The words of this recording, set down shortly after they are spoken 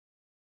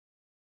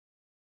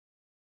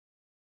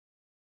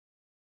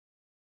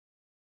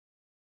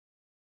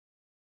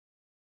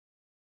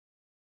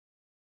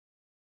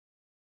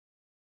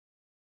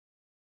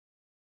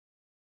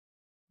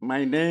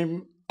My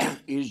name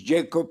is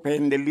Jacob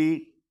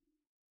Handeli.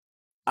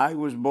 I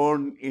was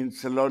born in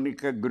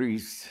Salonika,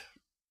 Greece.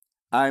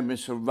 I'm a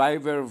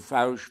survivor of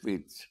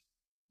Auschwitz.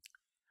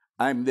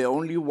 I'm the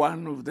only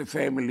one of the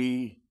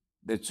family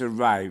that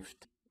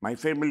survived. My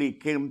family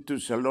came to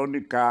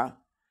Salonika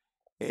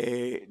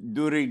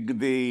during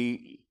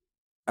the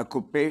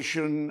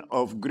occupation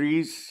of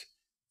Greece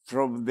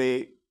from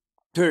the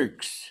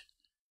Turks,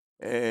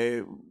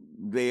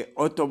 the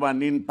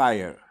Ottoman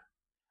Empire.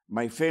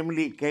 My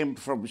family came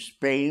from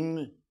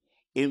Spain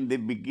in the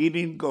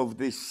beginning of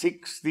the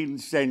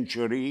 16th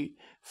century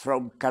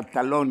from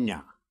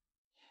Catalonia.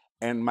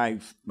 And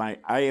I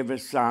have a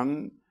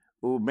son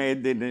who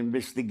made an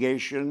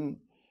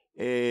investigation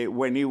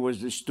when he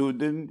was a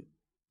student,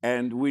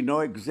 and we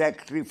know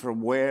exactly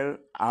from where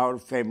our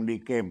family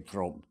came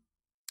from.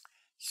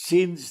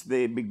 Since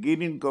the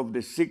beginning of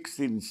the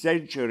 16th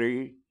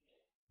century,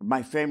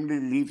 my family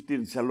lived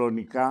in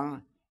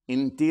Salonika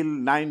until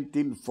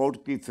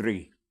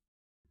 1943.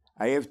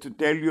 I have to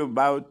tell you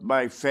about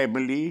my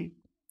family.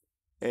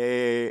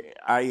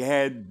 I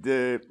had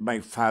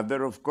my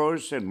father, of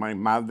course, and my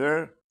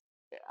mother.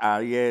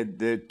 I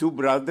had two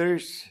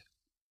brothers,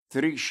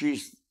 three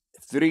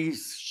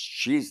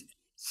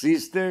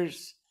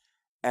sisters,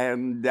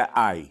 and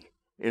I.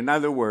 In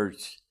other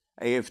words,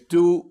 I have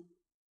two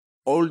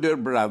older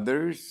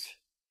brothers,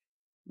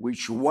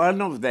 which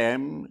one of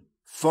them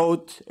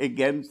fought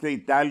against the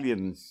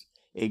Italians,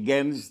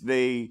 against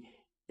the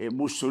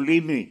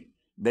Mussolini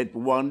that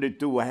wanted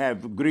to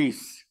have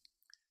Greece.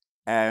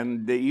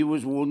 And he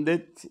was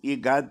wounded. He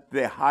got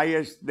the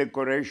highest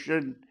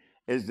decoration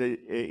as a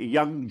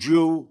young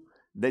Jew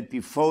that he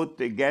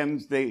fought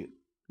against the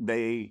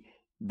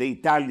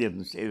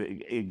Italians,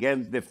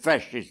 against the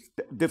fascists.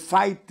 The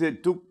fight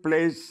took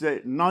place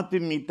not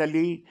in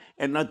Italy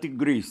and not in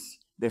Greece.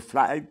 The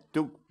fight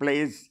took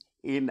place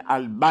in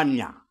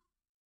Albania.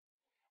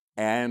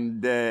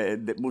 And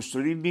the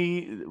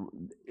Mussolini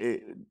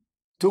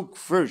took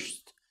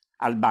first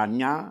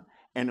Albania,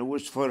 and it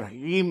was for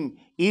him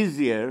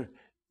easier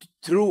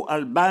through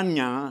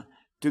Albania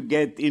to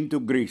get into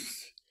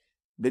Greece.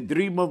 The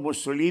dream of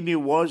Mussolini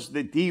was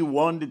that he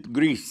wanted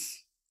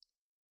Greece,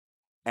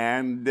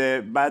 and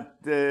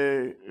but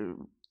the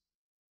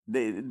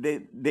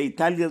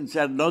Italians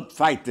are not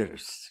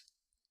fighters.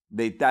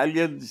 The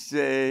Italians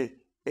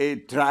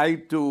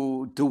tried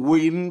to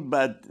win,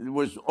 but it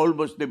was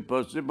almost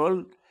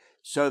impossible.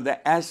 So they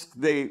asked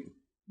the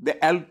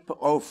help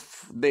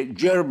of the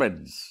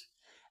Germans.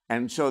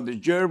 And so the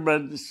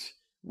Germans,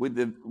 with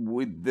the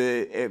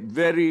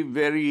very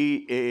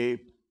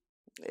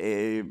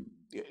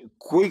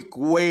quick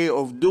way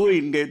of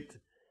doing it,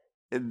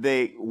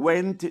 they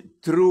went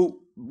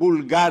through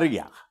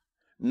Bulgaria,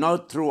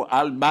 not through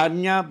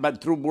Albania,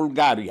 but through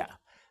Bulgaria.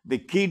 The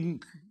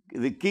king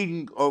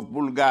of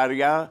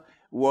Bulgaria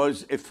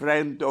was a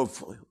friend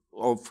of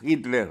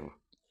Hitler,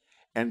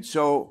 and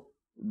so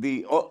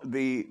the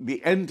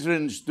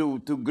entrance to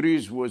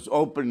Greece was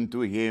open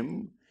to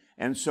him.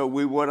 And so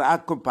we were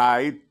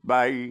occupied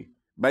by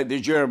the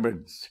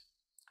Germans.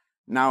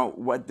 Now,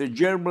 what the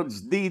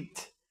Germans did,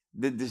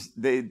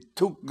 they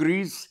took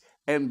Greece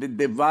and they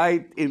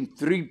divided in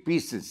three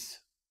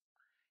pieces.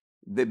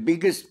 The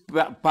biggest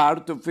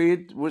part of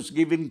it was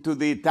given to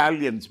the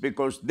Italians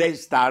because they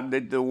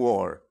started the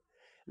war.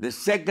 The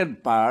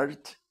second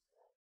part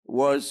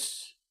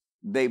was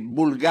the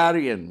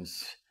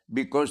Bulgarians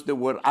because they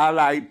were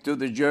allied to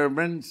the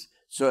Germans,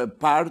 so a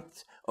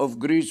part of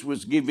Greece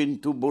was given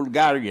to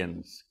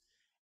Bulgarians.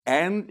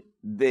 And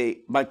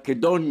the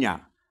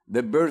Macedonia,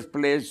 the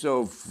birthplace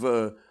of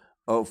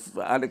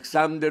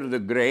Alexander the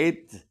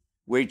Great,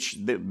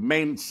 which the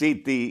main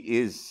city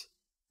is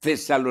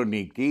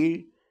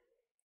Thessaloniki,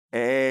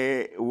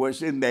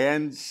 was in the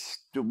hands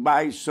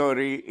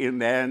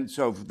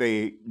of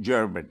the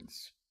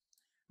Germans.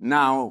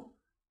 Now,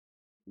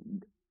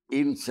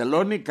 in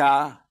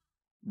Salonika,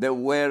 there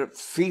were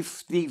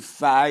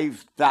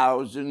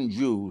 55,000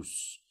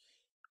 Jews.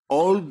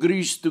 All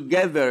Greece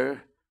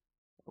together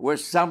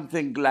was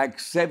something like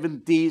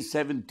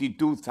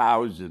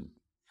 72,000.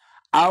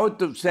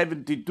 Out of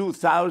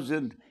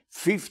 72,000,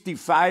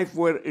 55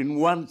 were in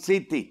one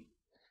city,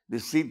 the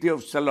city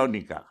of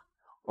Salonika,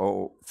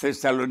 or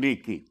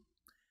Thessaloniki.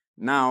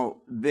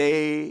 Now,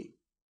 they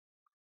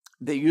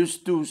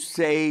used to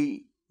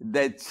say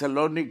that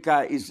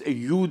Salonika is a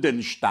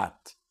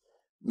Judenstadt,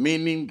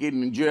 meaning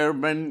in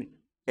German,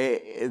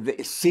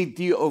 the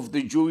city of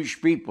the Jewish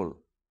people.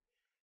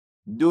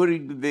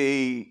 During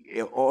the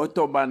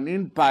Ottoman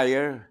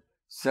Empire,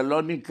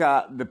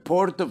 Salonika, the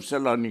port of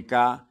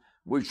Salonika,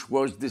 which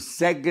was the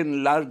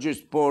second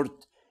largest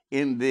port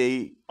in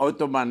the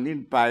Ottoman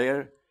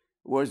Empire,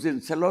 was in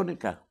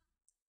Salonika.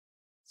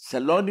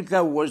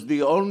 Salonika was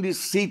the only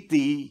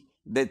city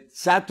that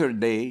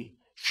Saturday,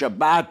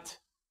 Shabbat,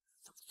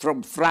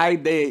 from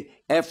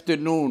Friday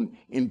afternoon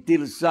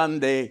until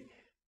Sunday,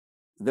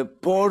 the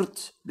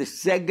port, the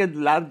second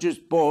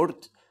largest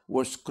port,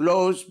 was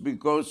closed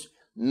because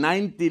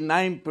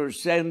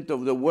 99%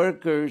 of the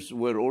workers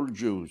were all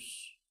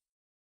Jews.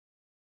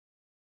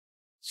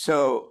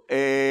 So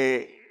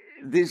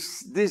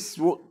this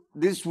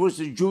was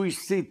a Jewish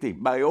city.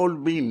 By all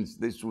means,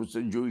 this was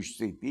a Jewish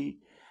city.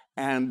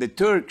 And the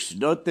Turks,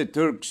 not the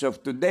Turks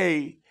of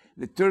today,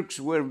 the Turks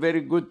were very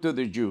good to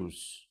the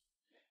Jews.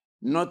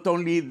 Not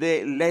only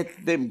they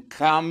let them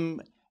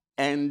come,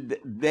 and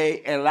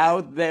they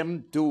allowed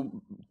them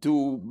to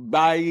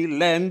buy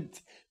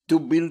land, to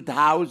build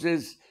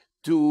houses,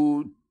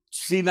 to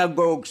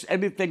synagogues,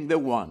 anything they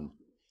want.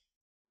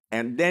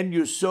 And then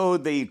you saw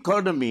the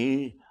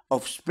economy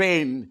of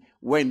Spain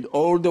went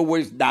all the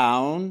way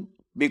down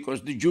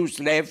because the Jews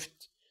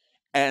left,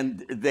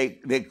 and the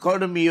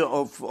economy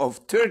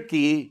of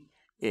Turkey,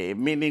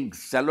 meaning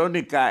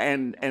Salonika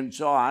and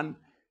so on,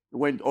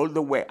 went all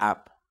the way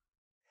up.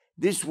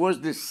 This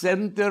was the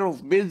center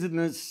of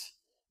business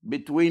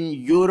between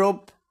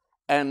Europe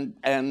and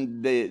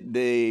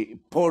the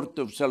port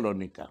of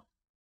Salonika.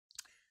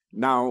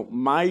 Now,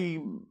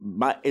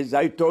 as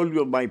I told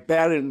you, my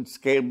parents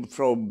came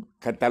from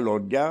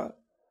Catalonia,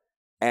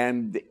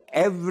 and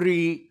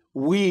every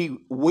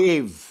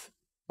wave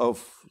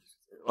of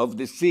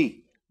the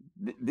sea,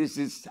 this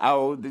is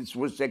how this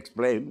was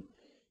explained,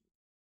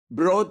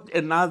 brought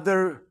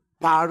another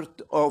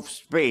part of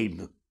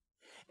Spain.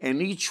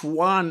 And each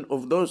one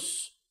of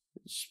those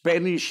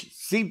Spanish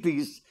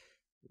cities,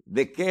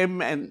 they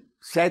came and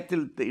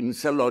settled in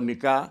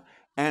Salonika,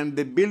 and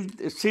they built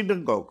a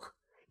synagogue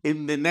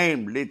in the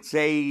name, let's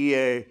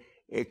say,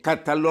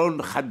 Catalan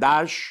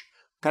Hadash,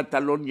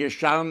 Catalan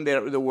Yeshan.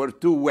 There were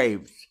two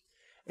waves.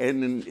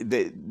 And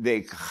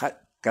the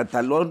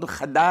Catalan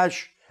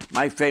Hadash,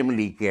 my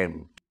family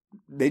came.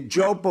 The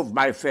job of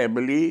my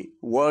family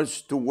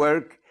was to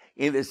work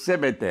in the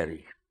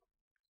cemetery.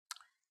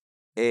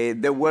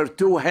 There were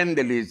two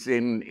Handelis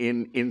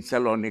in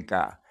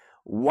Salonika.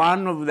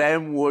 One of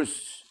them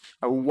was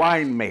a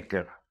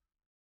winemaker,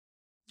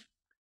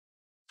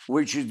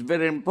 which is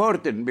very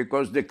important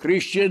because the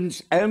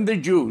Christians and the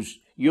Jews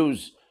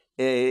use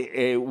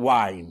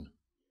wine.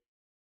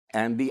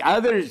 And the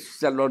other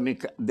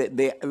Salonika,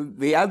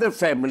 the other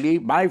family,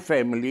 my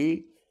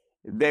family,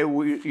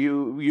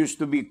 you used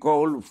to be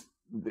called,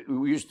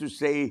 we used to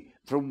say,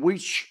 from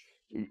which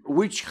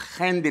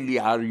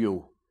Handeli are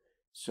you?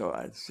 So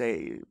I'd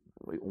say,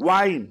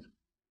 wine.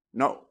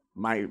 No,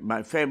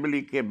 my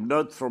family came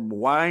not from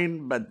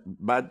wine,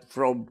 but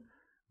from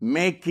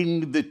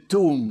making the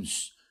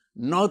tombs,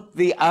 not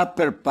the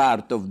upper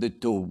part of the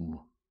tomb.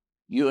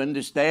 You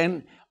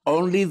understand?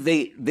 Only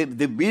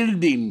the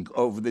building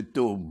of the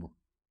tomb.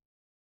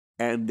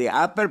 And the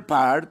upper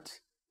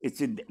part,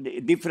 it's a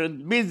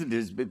different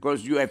business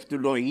because you have to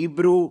know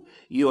Hebrew,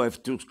 you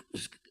have to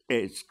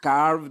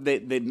carve the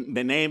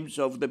names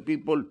of the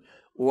people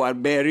who are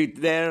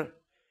buried there.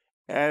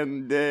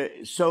 And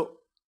so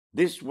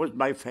this was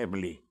my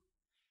family.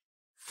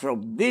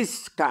 From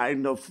this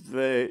kind of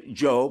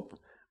job,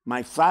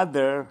 my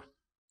father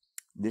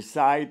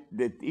decided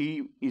that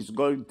he is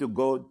going to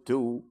go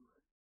to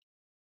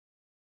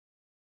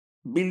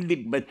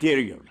building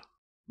material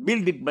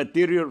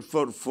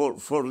for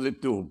the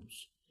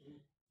tombs.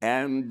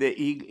 And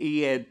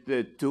he had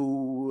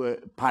two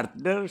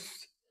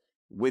partners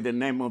with the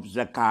name of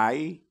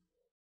Zakai,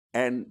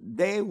 and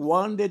they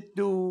wanted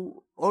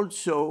to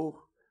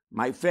also,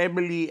 my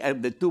family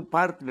and the two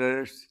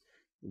partners,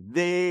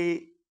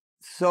 they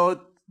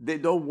thought they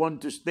don't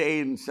want to stay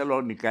in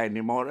Salonika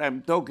anymore.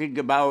 I'm talking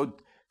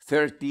about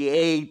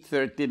 38,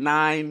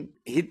 39.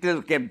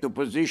 Hitler came to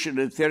position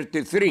in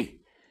 33.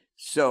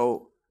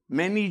 So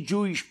many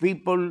Jewish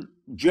people,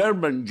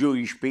 German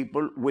Jewish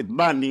people with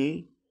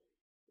money,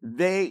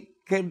 they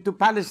came to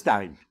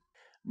Palestine.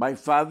 My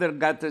father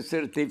got a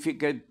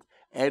certificate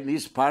and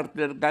his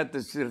partner got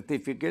a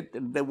certificate,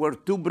 and there were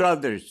two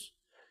brothers.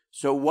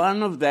 So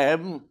one of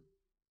them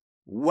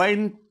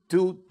went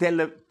to Tel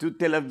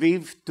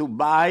Aviv to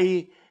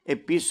buy a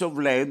piece of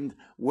land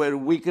where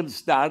we can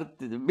start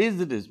the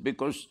business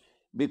because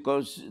the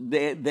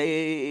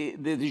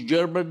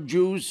German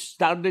Jews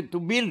started to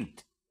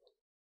build.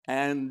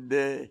 And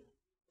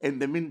in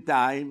the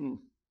meantime,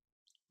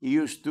 he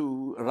used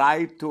to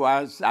write to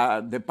us,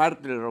 the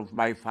partner of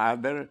my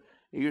father,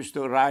 he used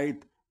to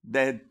write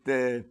that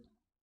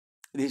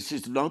this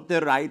is not the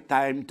right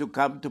time to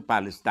come to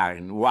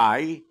Palestine.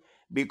 Why?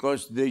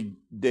 Because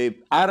the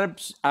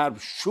Arabs are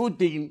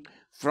shooting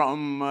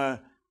from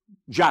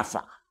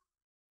Jaffa.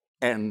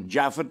 And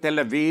Jaffa, Tel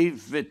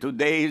Aviv,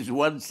 today is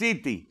one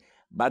city.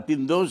 But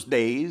in those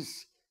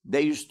days,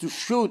 they used to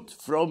shoot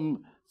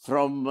from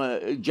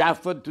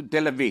Jaffa to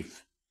Tel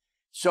Aviv.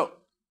 So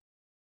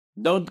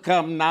don't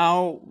come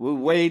now, we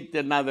wait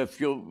another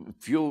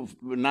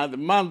another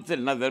month.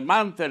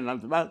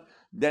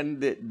 Then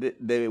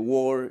the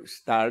war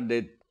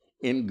started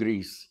in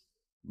Greece,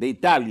 the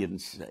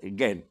Italians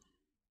again.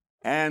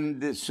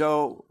 And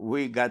so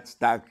we got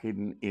stuck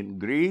in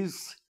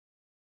Greece,